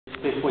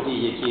тих подій,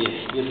 які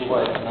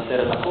відбуваються на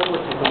теренах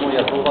області, тому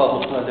як голова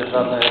обласної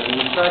державної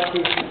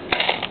адміністрації,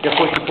 я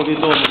хочу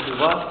повідомити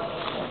вас,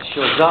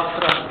 що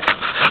завтра,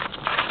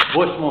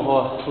 8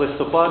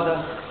 листопада,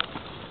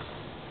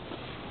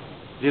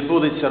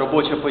 відбудеться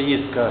робоча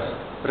поїздка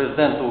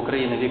Президента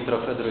України Віктора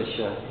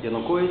Федоровича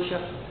Януковича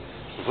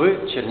в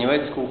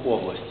Чернівецьку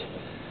область.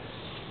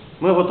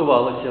 Ми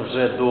готувалися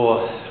вже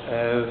до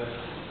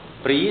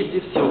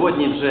приїздів.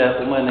 Сьогодні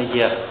вже у мене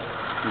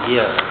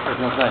є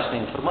однозначна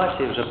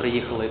інформація, вже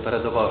приїхала і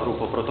передова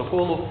група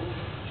протоколу,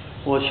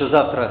 що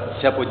завтра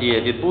ця подія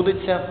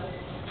відбудеться.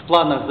 В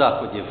планах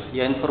заходів,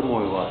 я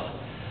інформую вас,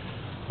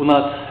 у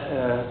нас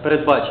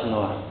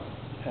передбачено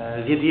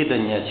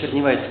відвідання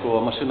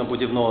Чернівецького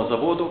машинобудівного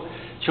заводу.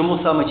 Чому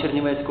саме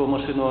Чернівецького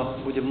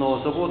машинобудівного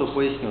заводу?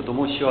 Поясню.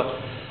 Тому що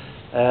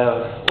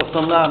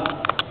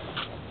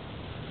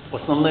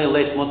основний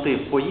лейтмотив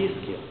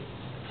поїздки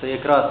 – це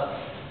якраз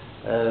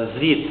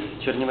звіт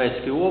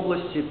Чернівецької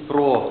області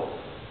про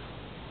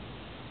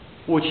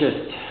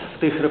участь в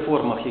тих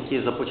реформах, які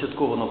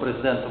започатковано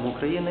Президентом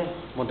України,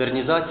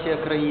 модернізація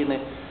країни,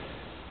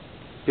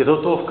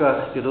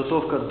 підготовка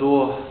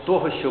до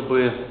того, щоб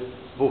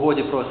в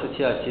угоді про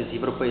асоціацію з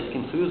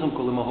Європейським Союзом,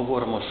 коли ми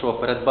говоримо, що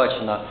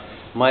передбачено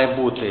має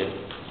бути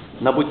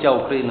набуття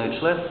Україною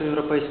членства в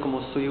Європейському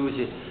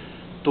Союзі,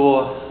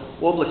 то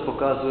область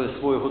показує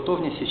свою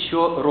готовність і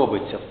що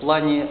робиться в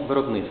плані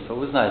виробництва.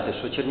 Ви знаєте,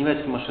 що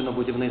Чернівецький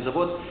машинобудівний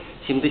завод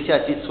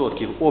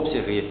 70%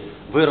 обсяги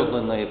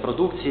виробленої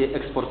продукції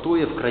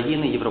експортує в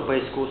країни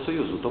Європейського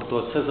Союзу.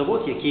 Тобто це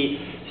завод, який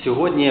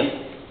сьогодні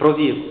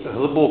провів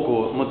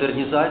глибоку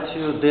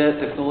модернізацію, де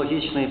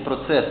технологічний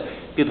процес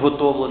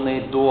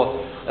підготовлений до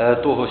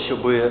того,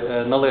 щоб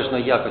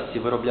належної якості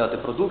виробляти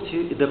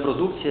продукцію, і де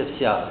продукція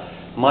вся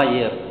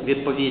має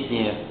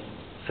відповідні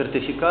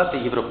сертифікати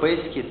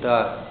європейські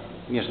та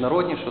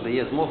міжнародні, що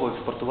дає змогу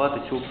експортувати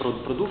цю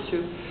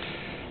продукцію.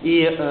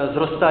 І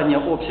зростання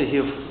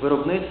обсягів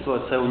виробництва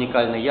 – це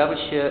унікальне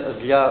явище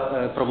для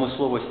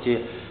промисловості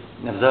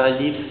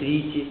взагалі в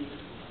світі.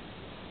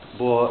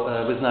 Бо,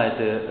 ви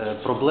знаєте,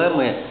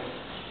 проблеми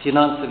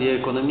фінансові і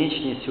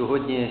економічні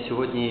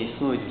сьогодні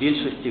існують в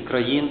більшості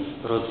країн,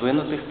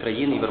 розвинутих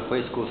країн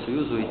Європейського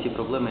Союзу, і ті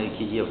проблеми,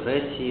 які є в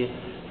Греції,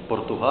 в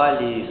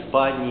Португалії,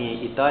 Іспанії,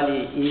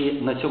 Італії.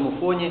 І на цьому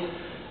фоні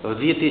в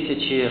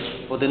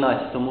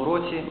 2011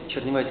 році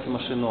Чернівецький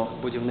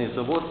машинобудівний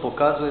завод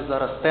показує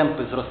зараз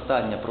темпи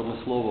зростання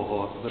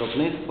промислового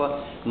виробництва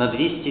на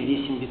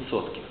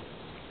 208%.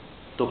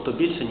 Тобто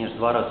більше, ніж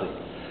 2 рази.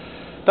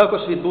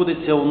 Також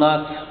відбудеться у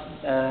нас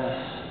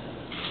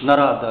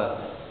нарада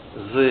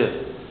з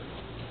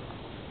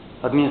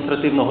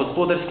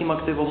адміністративно-господарським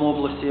активом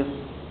області,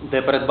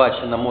 де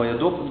передбачена моя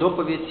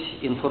доповідь,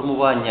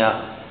 інформування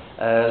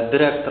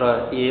директора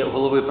і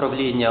голови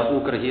правління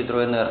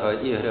Укргідроенерго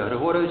Ігоря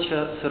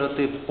Григоровича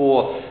Сироти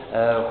по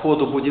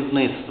ходу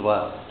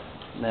будівництва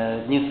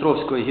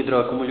Дністровської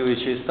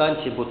гідроакумулюючої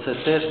станції, бо це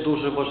теж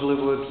дуже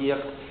важливий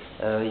об'єкт.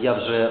 Я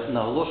вже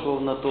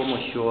наголошував на тому,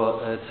 що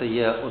це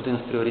є один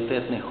з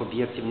пріоритетних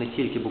об'єктів не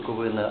тільки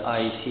Буковини, а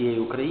й всієї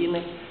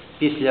України.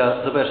 Після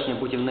завершення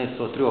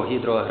будівництва 3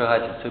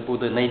 гідроагрегатів це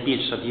буде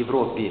найбільша в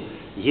Європі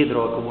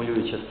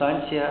гідроакумулююча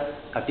станція,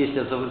 а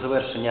після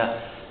завершення,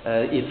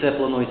 і це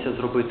планується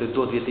зробити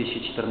до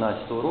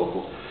 2014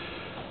 року,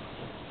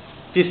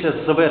 після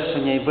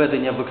завершення і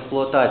введення в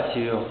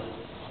експлуатацію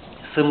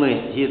 7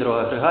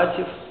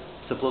 гідроагрегатів,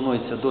 це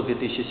планується до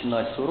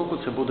 2017 року,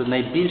 це буде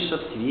найбільша в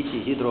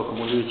світі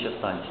гідроакумулююча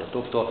станція.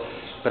 Тобто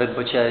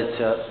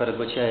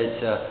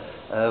передбачається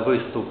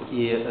виступ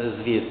і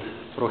звіт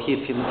про хід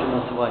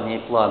фінансування і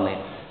плани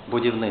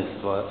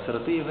будівництва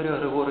Сироти Ігоря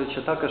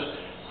Григоровича. Також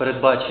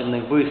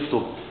передбачений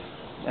виступ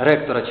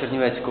ректора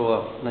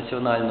Чернівецького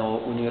національного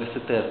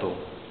університету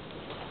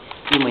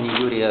імені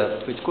Юрія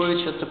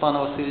Федьковича Степана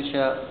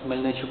Васильовича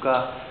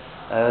Мельничука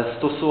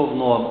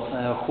стосовно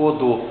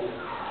ходу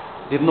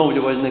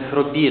відновлювальних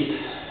робіт,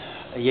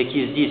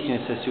 які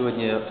здійснюються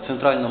сьогодні в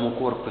центральному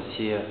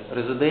корпусі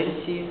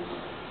резиденції.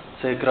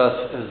 Це якраз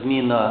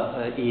зміна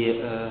і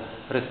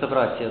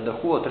реставрація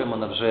даху,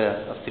 отримана вже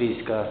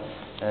австрійська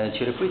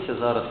черепиця,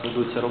 зараз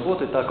ведуться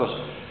роботи. Також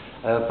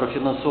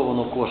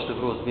профінансовано кошти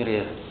в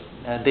розмірі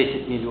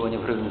 10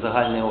 мільйонів гривень,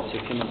 загальний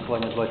обсяг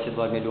фінансування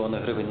 22 мільйони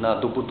гривень на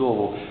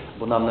добудову,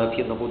 бо нам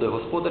необхідно буде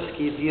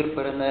господарський двір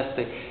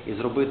перенести і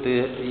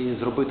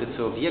зробити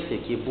цей об'єкт,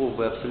 який був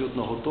би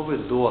абсолютно готовий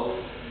до,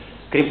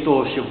 крім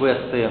того, щоб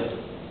вести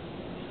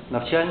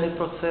навчальний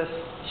процес,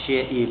 ще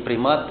і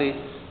приймати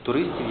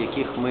туристів,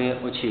 яких ми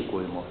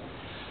очікуємо.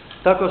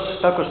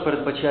 Також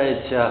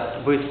передбачається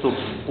виступ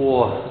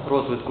по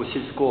розвитку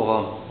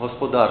сільського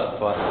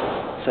господарства.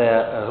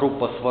 Це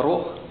група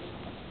 «Сварог»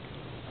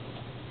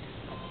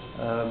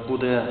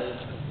 буде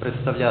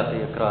представляти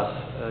якраз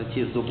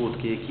ті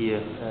здобутки,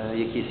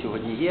 які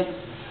сьогодні є.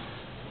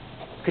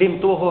 Крім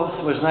того,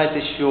 ви ж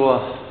знаєте,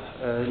 що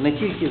не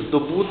тільки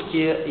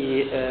здобутки,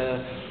 і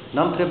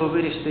нам треба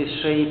вирішити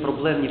ще й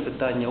проблемні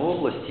питання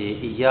області.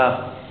 І я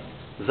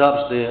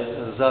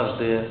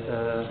завжди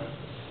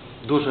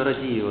дуже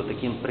радію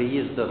таким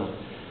приїздам,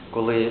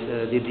 коли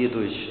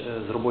відвідують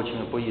з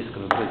робочими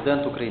поїздками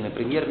Президент України,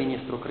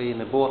 Прем'єр-міністр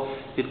України, бо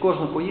під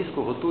кожну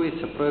поїздку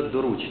готується проєкт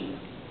доручення.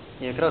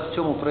 І якраз в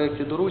цьому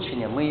проєкті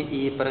доручення ми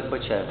і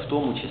передбачаємо, в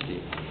тому числі,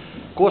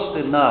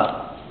 кошти на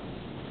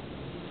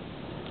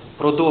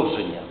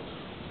продовження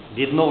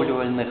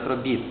відновлювальних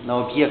робіт на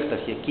об'єктах,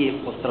 які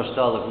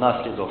постраждали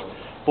внаслідок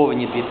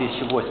повені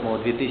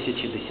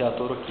 2008-2010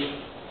 років.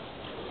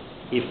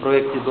 І в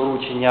проєкті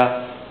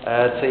доручення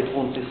цей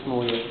пункт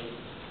існує,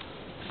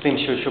 з тим,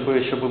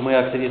 щоб ми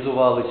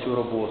активізували цю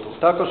роботу.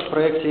 Також в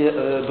проєкті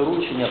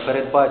доручення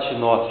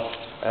передбачено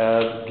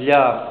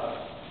для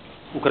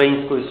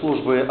Української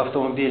служби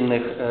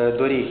автомобільних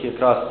доріг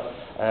якраз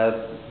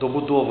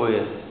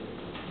добудови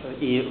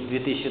і в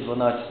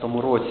 2012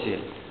 році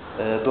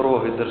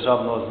дороги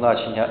державного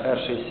значення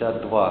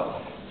Р-62,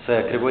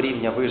 це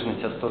Криворівня,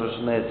 Вижниця,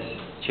 Сторожинець,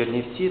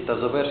 Чернівці, та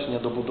завершення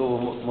добудови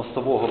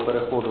мостового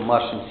переходу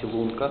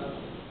Маршинці-Лунка.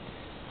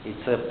 І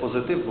це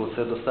позитив, бо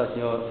це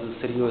достатньо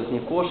серйозні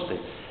кошти.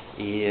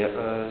 І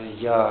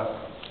я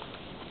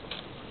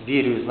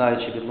вірю,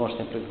 знаючи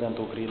відношення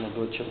Президента України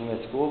до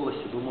Чернівецької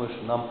області, думаю,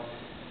 що нам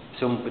в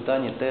цьому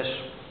питанні теж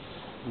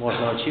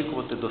можна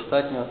очікувати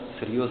достатньо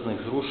серйозних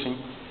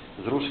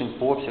зрушень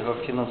по обсягах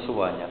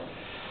фінансування.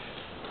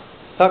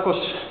 Також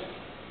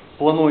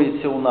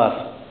планується у нас,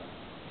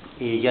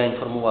 і я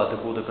інформувати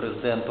буду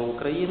Президента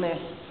України,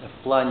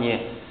 в плані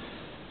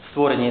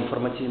створення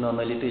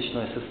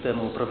інформаційно-аналітичної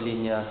системи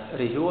управління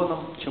регіоном.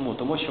 Чому?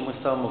 Тому що ми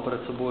ставимо перед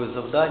собою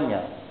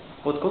завдання,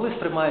 от коли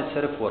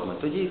сприймаються реформи,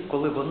 тоді,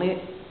 коли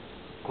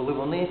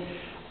вони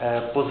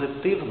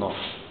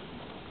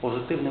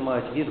позитивний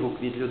мають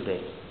відгук від людей.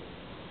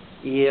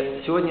 І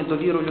сьогодні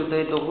довіру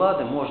людей до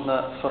влади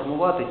можна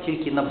сформувати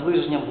тільки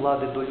наближенням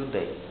влади до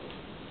людей.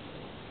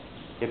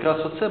 Якраз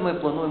оце ми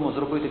плануємо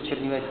зробити в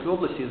Чернівецькій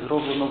області, і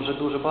зроблено вже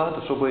дуже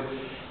багато,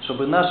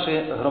 щоб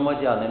наші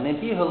громадяни не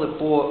бігали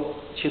по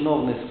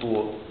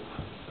чиновництву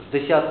з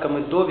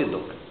десятками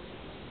довідок,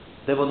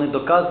 де вони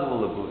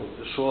доказували б,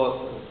 що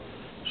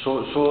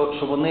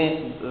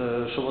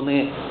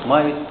вони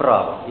мають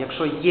право.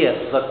 Якщо є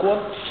закон,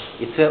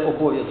 і це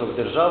обов'язок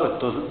держави,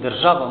 то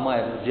держава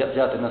має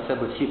взяти на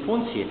себе всі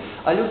функції,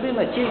 а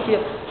людина тільки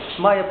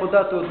має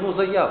подати одну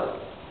заяву.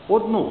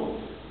 Одну.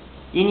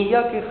 І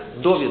ніяких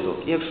довідок.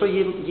 І якщо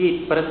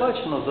їй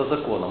передбачено за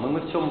законом, і ми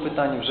в цьому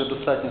питанні вже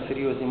достатньо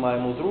серйозні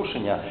маємо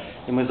зрушення,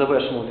 і ми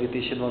завершимо у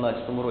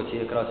 2012 році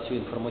якраз цю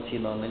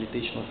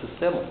інформаційно-аналітичну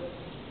систему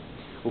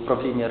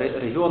управління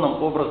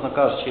регіоном, образно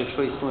кажучи,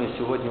 якщо існує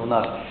сьогодні у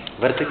нас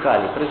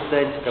вертикаль,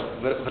 президентська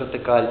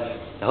вертикаль,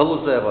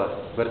 галузева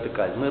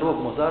вертикаль, ми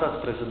робимо зараз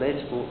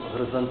президентську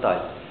горизонталь.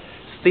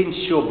 З тим,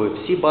 щоб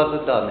всі бази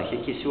даних,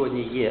 які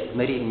сьогодні є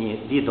на рівні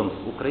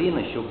відомств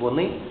України, щоб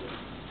вони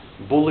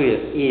були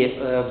і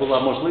була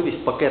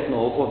можливість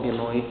пакетного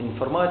обміну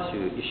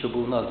інформацією, і щоб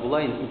у нас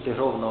була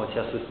інтегрована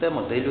оця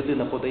система, де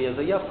людина подає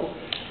заявку,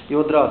 і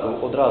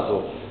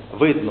одразу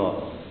видно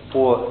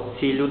по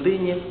цій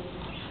людині,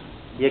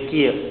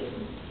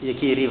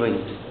 який рівень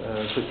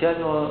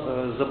соціального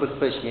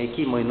забезпечення,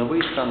 який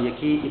майновий стан,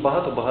 які і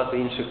багато-багато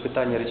інших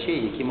питань і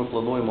речей, які ми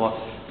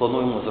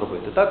плануємо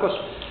зробити. Також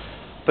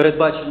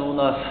передбачено у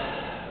нас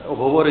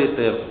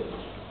обговорити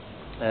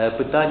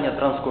питання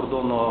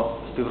транскордонного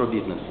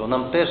співробітництва.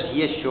 Нам теж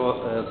є що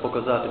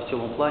показати в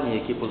цьому плані,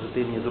 які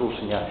позитивні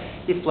зрушення.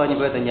 І в плані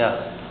ведення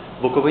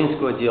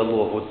буковинського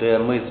діалогу, де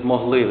ми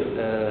змогли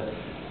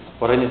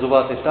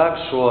організувати так,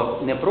 що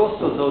не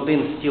просто за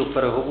один стіл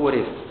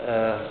переговорів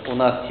у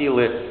нас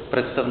сіли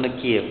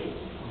представники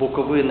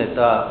Буковини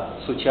та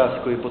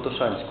Сучавського і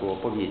Потошанського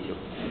повітів,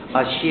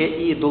 а ще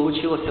і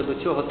долучилася до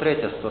цього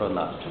третя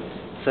сторона.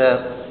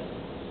 Це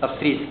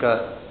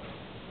Австрійська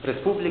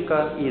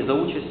Республіка і за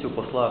участю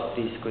посла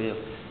Австрійської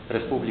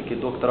Республіки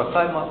доктора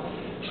Хайма,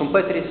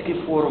 Шумпетерівський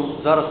форум.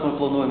 Зараз ми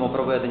плануємо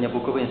проведення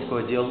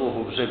буковинського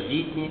діалогу вже в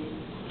Відні,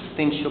 з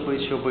тим,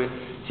 щоб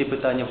ці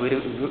питання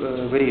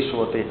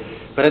вирішувати.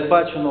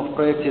 Передбачено в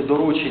проєкті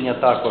доручення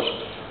також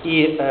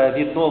і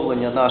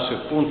відновлення наших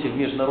пунктів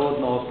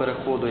міжнародного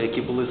переходу,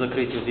 які були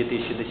закриті у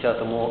 2010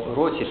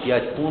 році,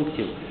 5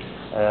 пунктів,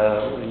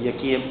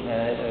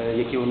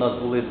 які у нас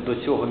були до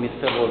цього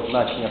місцевого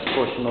значення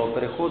спрощеного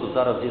переходу.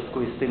 Зараз в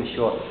зв'язку із тим,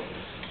 що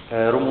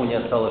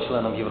Румунія стала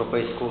членом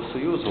Європейського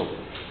Союзу,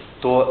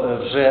 то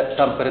вже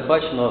там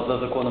передбачено за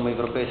законами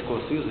Європейського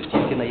Союзу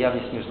тільки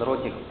наявність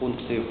міжнародних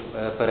пунктів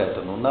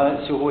перетину. На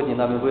сьогодні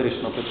нами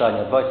вирішено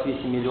питання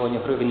 28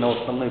 мільйонів гривень на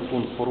основний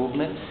пункт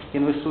Порубне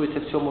інвестується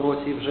в цьому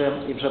році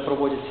і вже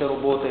проводяться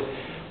роботи.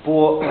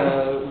 По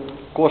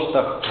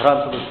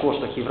грантових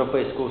коштах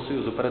Європейського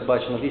Союзу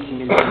передбачено 8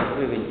 мільйонів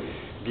гривень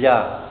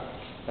для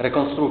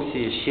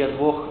реконструкції ще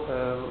 2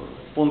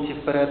 пунктів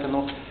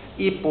перетину.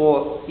 І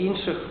по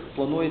інших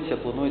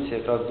планується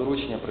якраз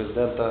доручення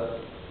Президента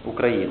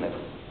України.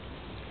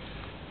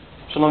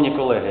 Шановні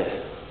колеги,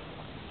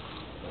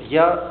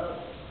 я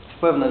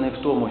впевнений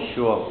в тому,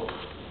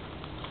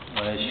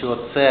 що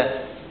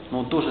це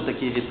дуже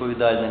такий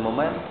відповідальний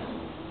момент,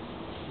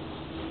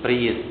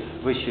 приїзд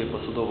вищої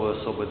посадової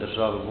особи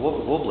держави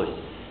в область,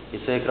 і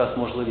це якраз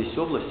можливість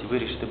області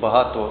вирішити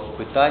багато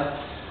питань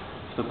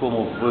в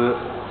такому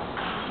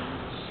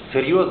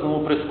серйозному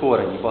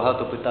прискоренні,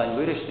 багато питань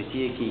вирішити, ті,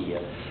 які є.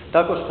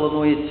 Також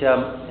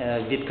планується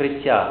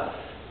відкриття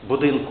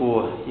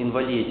будинку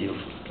інвалідів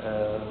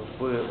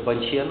в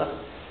Банченах,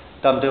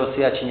 там, де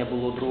освячення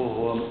було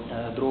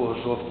 2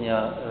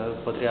 жовтня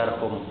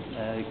патріархом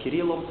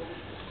Кирилом.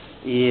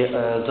 І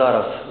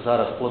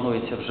зараз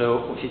планується вже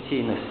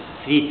офіційне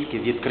світське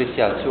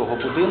відкриття цього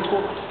будинку,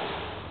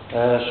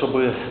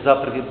 щоб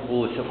завтра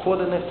відбулося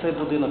входини в цей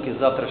будинок і з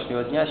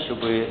завтрашнього дня, щоб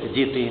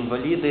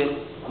діти-інваліди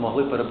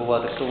могли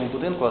перебувати в цьому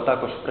будинку, а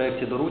також в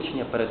проєкті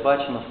доручення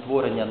передбачено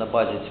створення на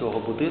базі цього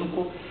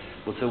будинку,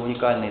 бо це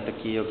унікальний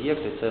такий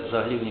об'єкт, і це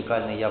взагалі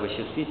унікальне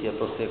явище в світі. Я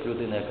просто як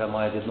людина, яка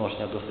має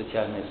відношення до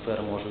соціальної сфери,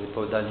 можу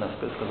відповідально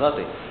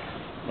сказати,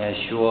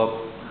 що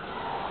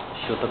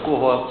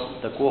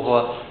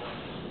такого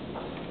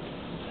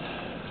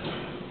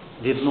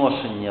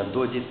відношення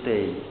до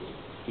дітей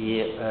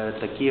і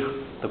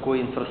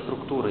такої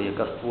інфраструктури,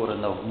 яка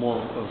створена в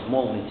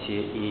Молниці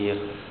і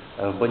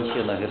в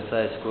Банченах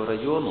Герцаївського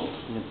району,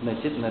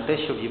 не те,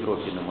 що в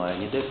Європі немає,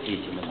 ніде в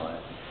світі немає.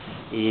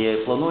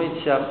 І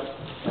планується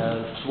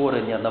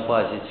створення на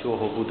базі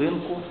цього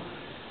будинку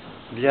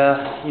для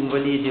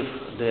інвалідів,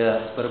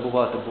 де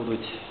перебувати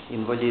будуть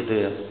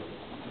інваліди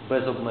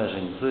без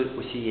обмежень з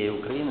усієї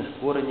України,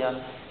 створення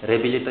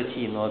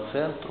реабілітаційного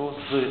центру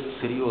з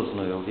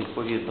серйозною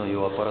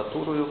відповідною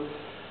апаратурою,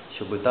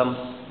 щоб там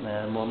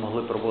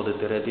могли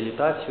проводити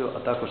реабілітацію, а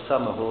також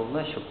саме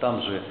головне, щоб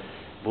там же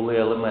були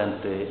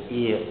елементи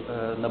і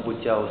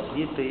набуття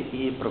освіти,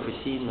 і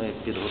професійної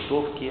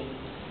підготовки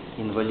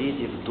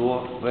інвалідів до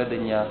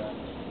ведення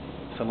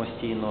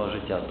самостійного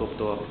життя.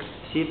 Тобто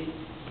всі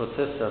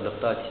процеси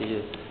адаптації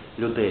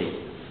людей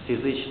з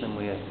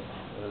фізичними,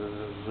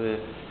 з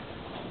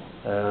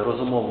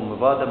розумовими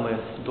вадами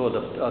до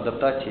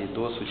адаптації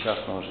до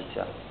сучасного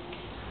життя.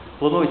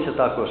 Планується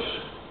також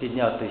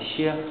підняти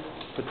ще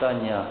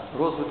питання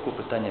розвитку,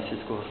 питання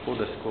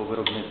сільськогосподарського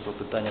виробництва,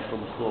 питання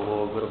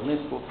промислового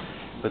виробництва,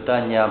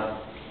 питання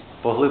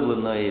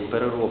поглибленої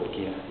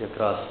переробки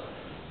якраз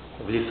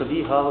в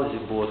лісовій галузі,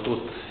 бо тут,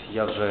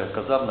 я вже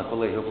казав на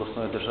колегії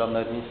обласної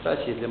державної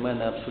адміністрації, для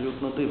мене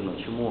абсолютно дивно,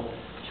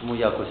 чому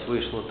якось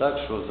вийшло так,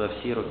 що за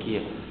всі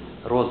роки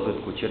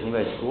розвитку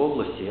Чернівецької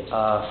області,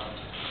 а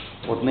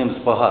одним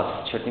з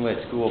багатств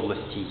Чернівецької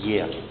області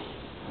є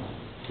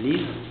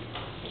ліс,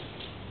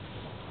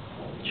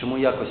 чому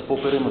якось по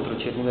периметру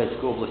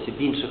Чернівецької області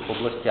в інших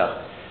областях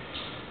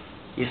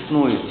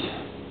існують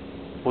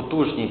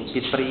потужні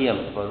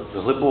підприємства з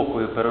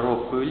глибокою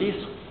переробкою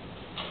лісу,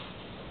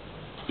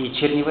 і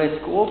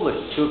Чернівецька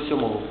область в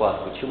цьому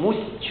випадку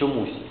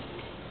чомусь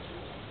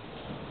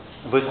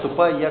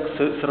виступає як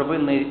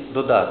сировинний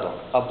додаток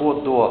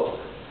або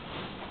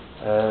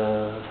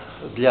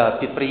для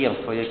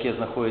підприємства, яке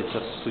знаходиться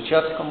в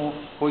Сучавському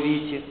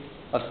повіті,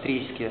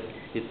 австрійське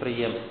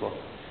підприємство,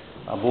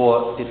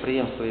 або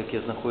підприємство, яке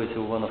знаходиться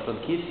в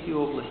Івано-Франківській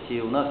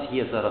області. У нас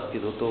є зараз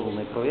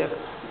підготовлений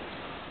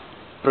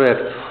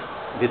проєкт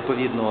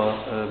відповідного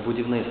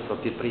будівництва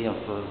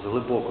підприємства з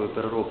глибокою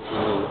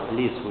переробкою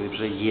лісу, і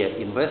вже є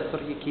інвестор,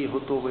 який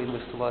готовий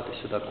інвестувати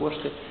сюди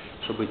кошти,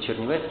 щоб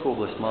Чернівецька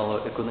область мала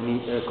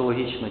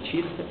екологічно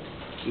чисте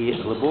і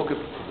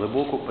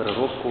глибоку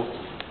переробку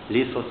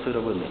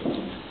лісосировини.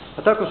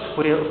 А також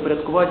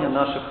впорядкування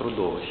наших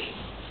родовищ.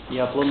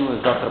 Я планую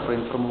завтра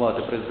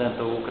проінформувати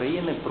Президента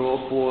України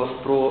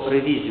про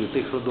ревізію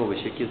тих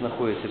родовищ, які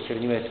знаходяться в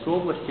Чернівецькій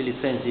області,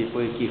 ліцензії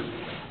по яких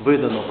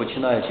видано,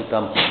 починаючи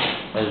там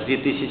з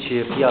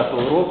 2005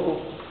 року,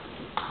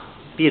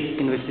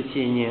 під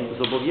інвестиційні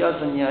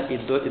зобов'язання, і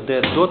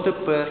де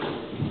дотепер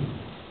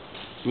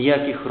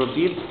ніяких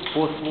робіт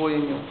по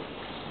освоєнню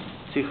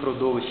цих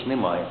родовищ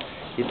немає.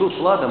 І тут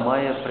влада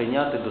має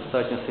прийняти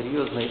достатньо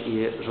серйозне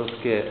і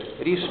жорстке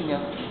рішення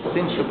з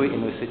тим, щоб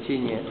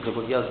інвестиційні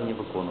зобов'язання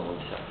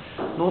виконувалися.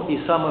 Ну і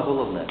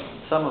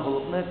саме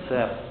головне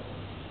це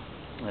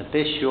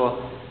те, що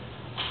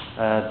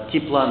ті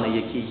плани,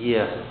 які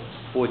є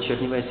по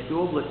Чернівецькій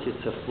області,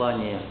 це в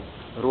плані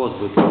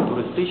розвитку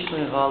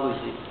туристичної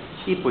галузі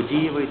і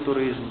подієвий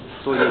туризм,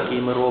 той,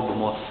 який ми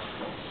робимо,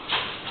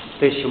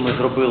 те, що ми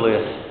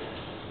зробили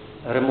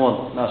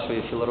ремонт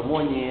нашої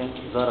філармонії,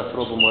 зараз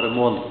робимо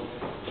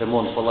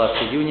ремонт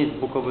палацу «Юність»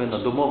 Буковина,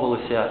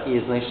 домовилися і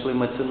знайшли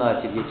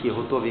меценатів, які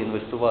готові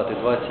інвестувати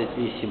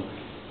 28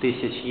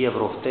 тисяч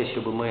євро в те,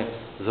 щоб ми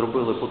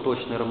зробили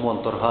поточний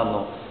ремонт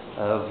органу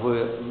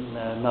в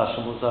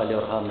нашому залі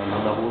органному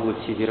на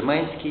вулиці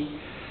Вірменській,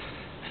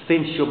 з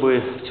тим, щоб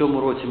в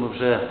цьому році ми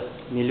вже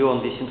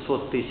 1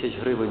 800 000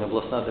 гривень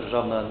обласна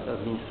державна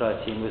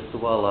адміністрація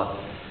інвестувала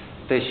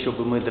в те,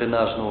 щоб ми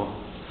дренажну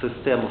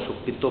систему, щоб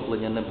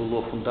підтоплення не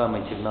було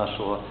фундаментів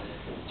нашого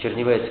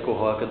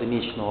Чернівецького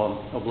академічного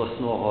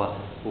обласного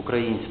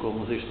українського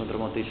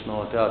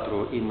музично-драматичного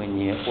театру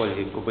імені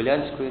Ольги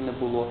Кобилянської не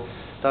було.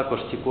 Також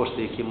ті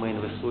кошти, які ми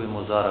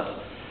інвестуємо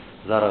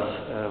зараз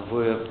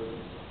в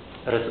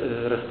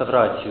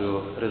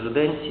реставрацію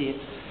резиденції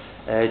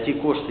ті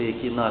кошти,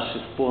 які наші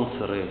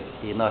спонсори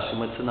і наші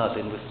меценати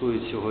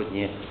інвестують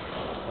сьогодні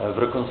в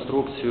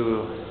реконструкцію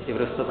і в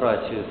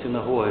реставрацію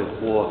синагоги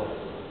по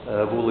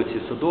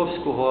вулиці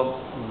Садовського.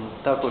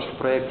 Також в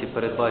проєкті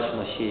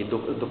передбачено ще й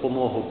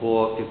допомогу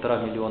по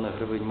 1,5 мільйона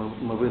гривень.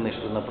 Ми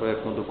винайшли на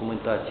проєктну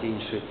документацію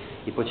інші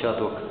і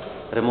початок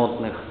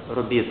ремонтних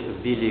робіт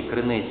в Білій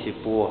Криниці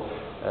по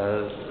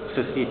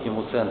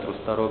Всесвітньому центру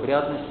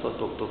старообрядництва.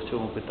 Тобто в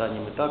цьому питанні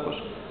ми також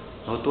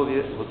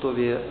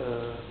готові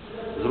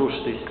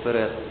зрушитись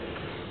вперед.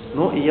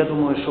 Ну і я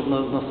думаю, що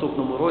в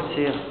наступному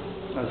році,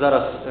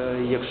 зараз,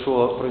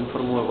 якщо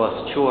проінформую вас,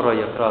 вчора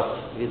якраз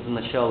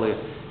відзначали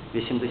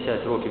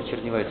 80 років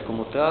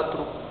Чернівецькому театру.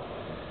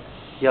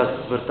 Я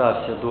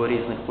звертався до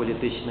різних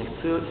політичних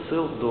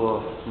сил, до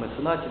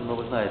меценатів. Ну,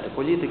 ви знаєте,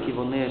 політики,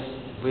 вони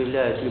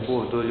виявляють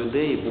любов до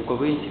людей,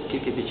 буковинців,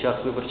 тільки під час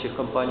виборчих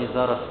кампаній.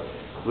 Зараз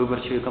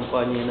виборчої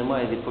кампанії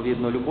немає,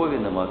 відповідно, любові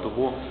немає.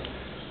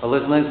 Але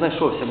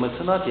знайшовся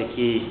меценат,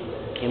 який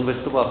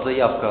інвестував.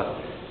 Заявка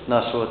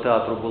нашого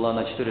театру була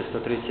на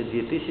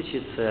 432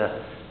 тисячі. Це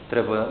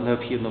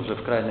необхідно, вже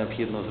вкрай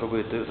необхідно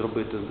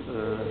зробити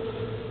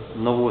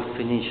нову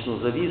сценічну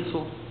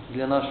завісу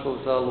для нашого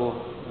залу,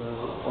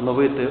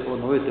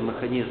 оновити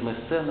механізми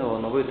сцени,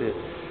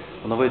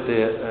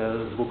 оновити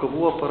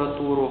звукову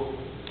апаратуру.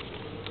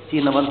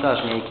 Ті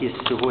навантаження, які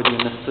сьогодні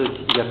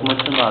несуть як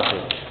меценати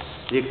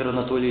Віктор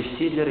Анатолійович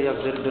Сідлер, як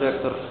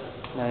директор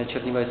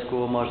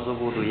Чернівецького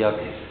машзаводу,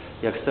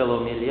 як Стелла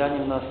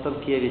Омельянівна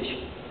Станкевич,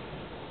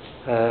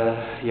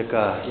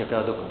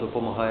 яка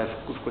допомагає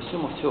в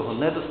костюмах, цього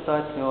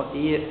недостатньо.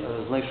 І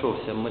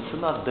знайшовся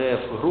меценат,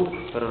 ДФ Груп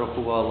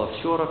перерахувала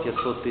вчора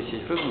 500 тисяч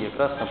гривень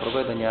якраз на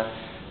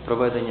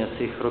проведення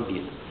цих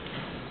робіт.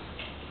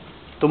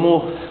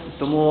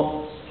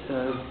 Тому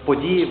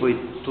подієвий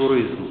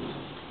туризм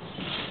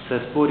 – це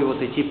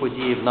створювати ті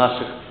події в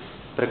наших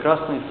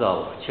прекрасних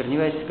залах.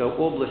 Чернівецька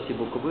область і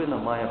Буковина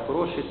має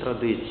хороші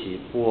традиції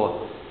по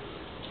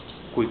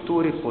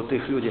культурі, по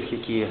тих людях,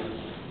 які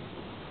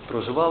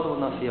проживали у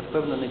нас. Я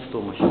впевнений в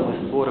тому, що ми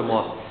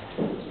створимо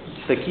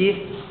такі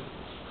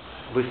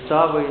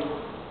вистави,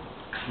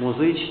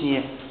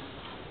 музичні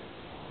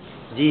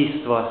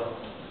дійства,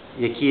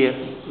 які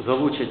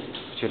залучать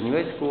в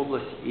Чернівецьку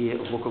область і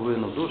в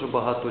Буковину дуже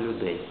багато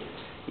людей.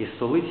 Із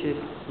столиці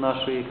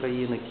нашої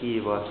країни,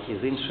 Києва,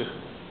 і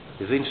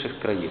з інших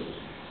країн.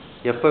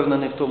 Я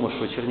впевнений в тому,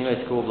 що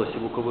Чернівецька область і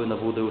Буковина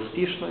буде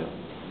успішною.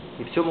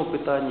 І в цьому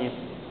питанні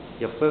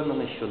я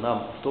впевнений, що нам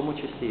в тому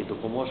числі і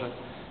допоможе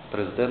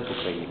Президент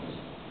України.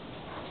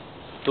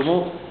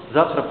 Тому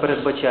завтра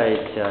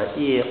передбачається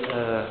і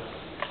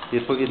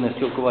відповідне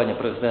спілкування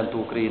Президента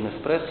України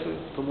з пресою,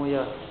 тому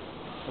я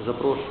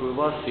запрошую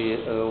вас, і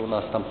у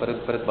нас там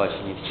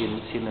передбачені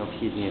всі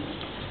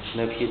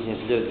необхідні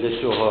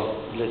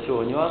для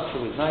цього нюанси,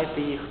 ви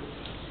знаєте їх.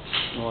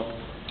 От.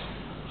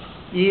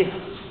 І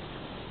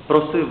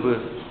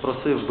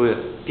просив би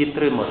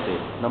підтримати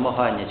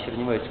намагання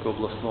Чернівецької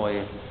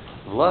обласної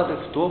влади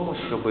в тому,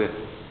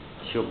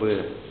 щоб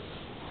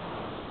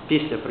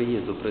після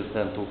приїзду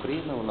Президента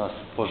України у нас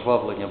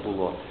пожвавлення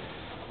було,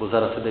 бо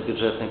зараз іде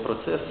бюджетний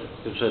процес,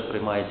 бюджет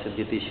приймається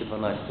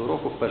 2012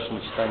 року, в першому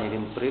читанні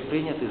він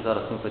прийнятий,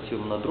 зараз ми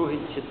працюємо над другим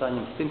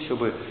читанням, з тим, щоб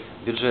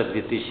бюджет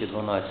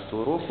 2012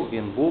 року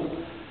він був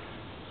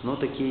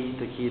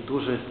такий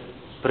дуже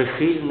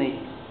прихильний,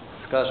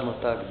 скажімо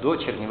так, до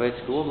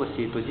Чернівецької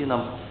області, і тоді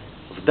нам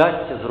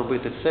вдасться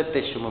зробити все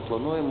те, що ми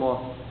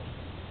плануємо,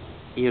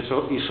 і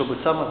щоб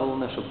саме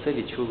головне, щоб це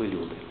відчули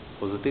люди,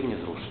 позитивні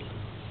зрушення.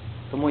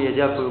 Тому я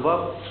дякую вам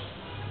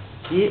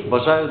і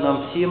бажаю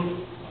нам всім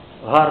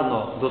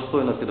гарно,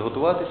 достойно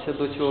підготуватися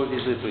до цього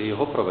візиту і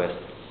його провести.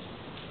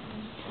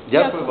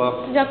 Дякую вам.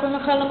 Дякую,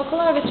 Михайло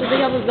Миколайовичу.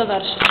 Заяву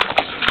завершено.